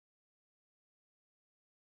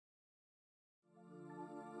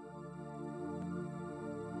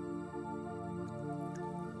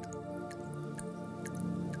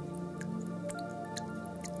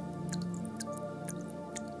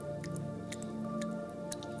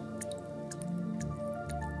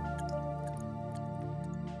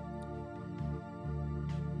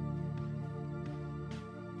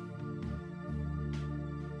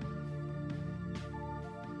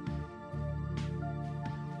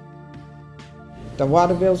The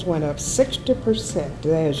water bills went up 60%.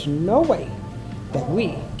 There's no way that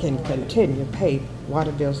we can continue to pay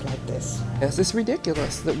water bills like this. Yes, it's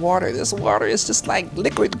ridiculous. This water is just like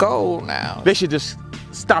liquid gold now. They should just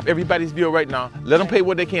stop everybody's bill right now. Let them pay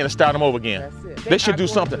what they can and start them over again. They should do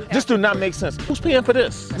something. This do not make sense. Who's paying for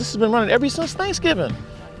this? This has been running ever since Thanksgiving.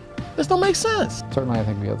 This don't make sense. Certainly, I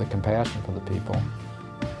think we have the compassion for the people,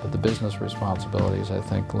 but the business responsibilities, I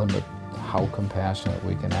think, limit how compassionate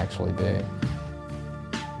we can actually be.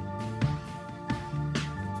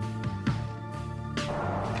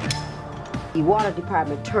 The water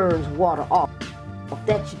department turns water off.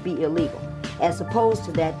 That should be illegal. As opposed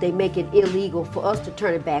to that, they make it illegal for us to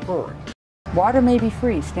turn it back on. Water may be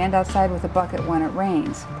free. Stand outside with a bucket when it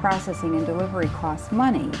rains. Processing and delivery costs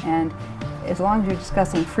money. And as long as you're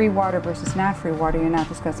discussing free water versus not free water, you're not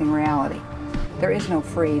discussing reality. There is no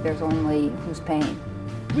free, there's only who's paying.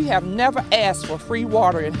 We have never asked for free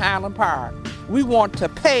water in Highland Park. We want to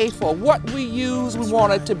pay for what we use, we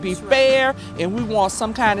want it to be fair, and we want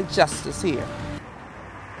some kind of justice here.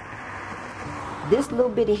 This little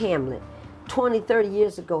bitty hamlet, 20, 30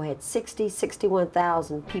 years ago, had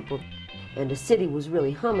 61,000 people. And the city was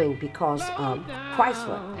really humming because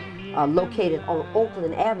Chrysler, located on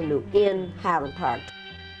Oakland Avenue in Highland Park.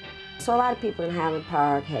 So a lot of people in Highland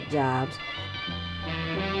Park had jobs.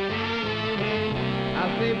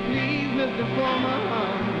 I say, please, Mr. Foreman.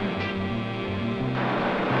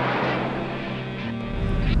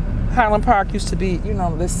 Highland Park used to be, you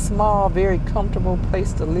know, this small, very comfortable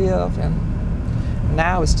place to live, and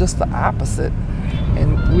now it's just the opposite,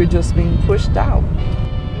 and we're just being pushed out.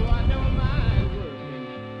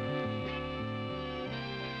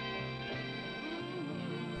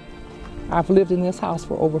 I've lived in this house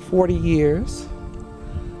for over 40 years,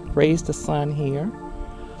 raised a son here.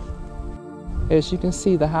 As you can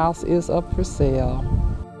see, the house is up for sale.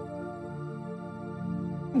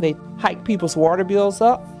 They hike people's water bills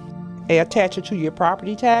up, they attach it to your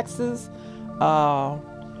property taxes,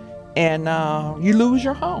 and you lose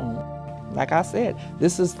your home. Like I said,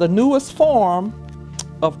 this is the newest form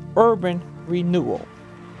of urban renewal.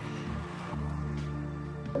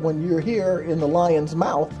 When you're here in the lion's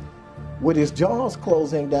mouth, with his jaws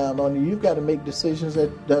closing down on you, you've got to make decisions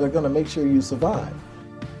that are going to make sure you survive.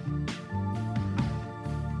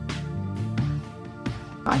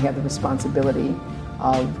 I have the responsibility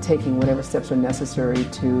of taking whatever steps are necessary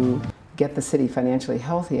to get the city financially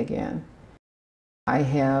healthy again. I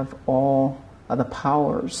have all of the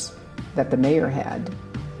powers that the mayor had,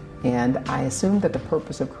 and I assume that the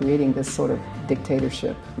purpose of creating this sort of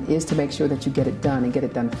dictatorship is to make sure that you get it done and get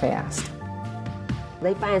it done fast.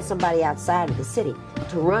 They find somebody outside of the city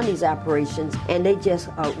to run these operations, and they just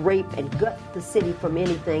rape and gut the city from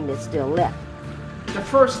anything that's still left. The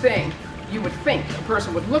first thing you would think a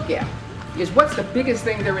person would look at is what's the biggest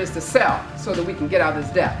thing there is to sell so that we can get out of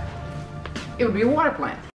this debt. It would be a water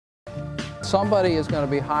plant. Somebody is going to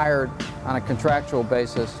be hired on a contractual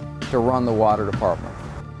basis to run the water department.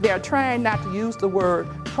 They're trying not to use the word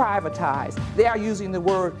privatize. They are using the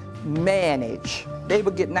word manage. They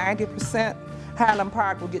would get 90%. Highland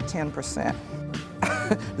Park will get 10%.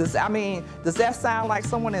 Does that sound like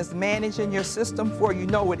someone is managing your system for you?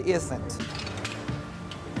 No, it isn't.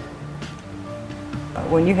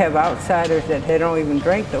 When you have outsiders that they don't even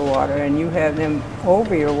drink the water and you have them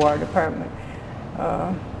over your water department,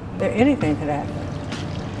 anything could happen.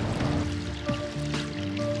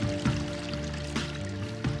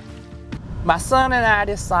 My son and I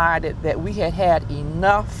decided that we had had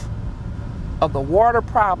enough of the water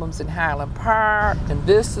problems in Highland Park, and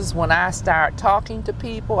this is when I start talking to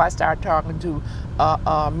people. I start talking to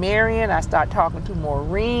Marion, I start talking to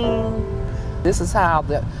Maureen. This is how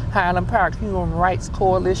the Highland Park Human Rights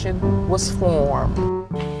Coalition was formed.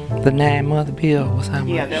 The 9-month bill was how much?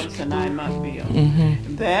 Yeah, that was a 9-month bill.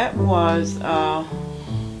 Mm-hmm. That was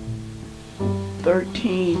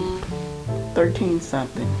 13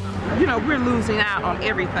 something. You know, we're losing out on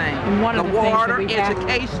everything. The water,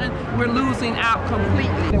 education, we're losing out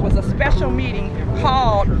completely. There was a special meeting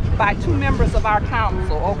called by 2 members of our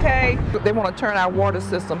council, okay? They want to turn our water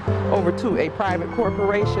system over to a private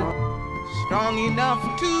corporation. Strong enough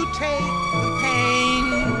to take the pain.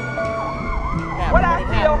 What I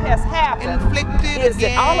feel has happened is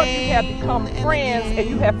that all of you have become friends and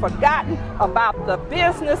you have forgotten about the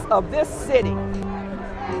business of this city.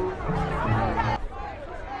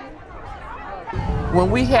 When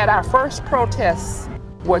we had our first protest,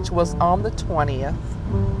 which was on the 20th,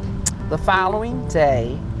 the following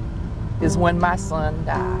day is when my son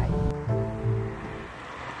died.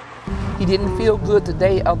 He didn't feel good the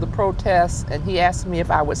day of the protest, and he asked me if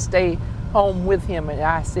I would stay home with him, and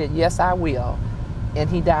I said, yes, I will. and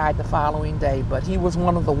he died the following day. But he was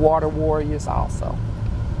one of the water warriors also.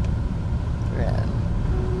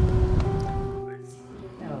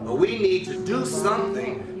 We need to do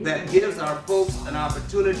something that gives our folks an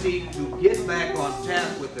opportunity to get back on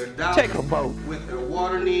tap with their dollars, with their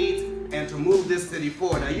water needs, and to move this city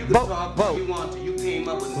forward. Now you can talk if you want to. You came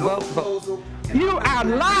up with no proposal. You are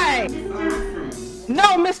lying.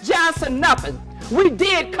 No, Miss Johnson, nothing. We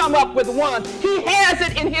did come up with one. He has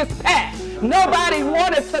it in his pack. Nobody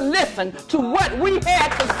wanted to listen to what we had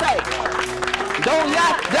to say. Don't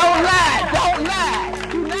lie, don't lie, don't lie.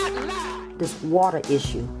 Do not lie. This water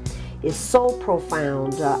issue is so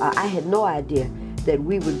profound. I had no idea that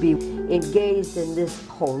we would be engaged in this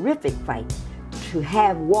horrific fight to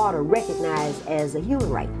have water recognized as a human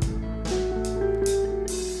right.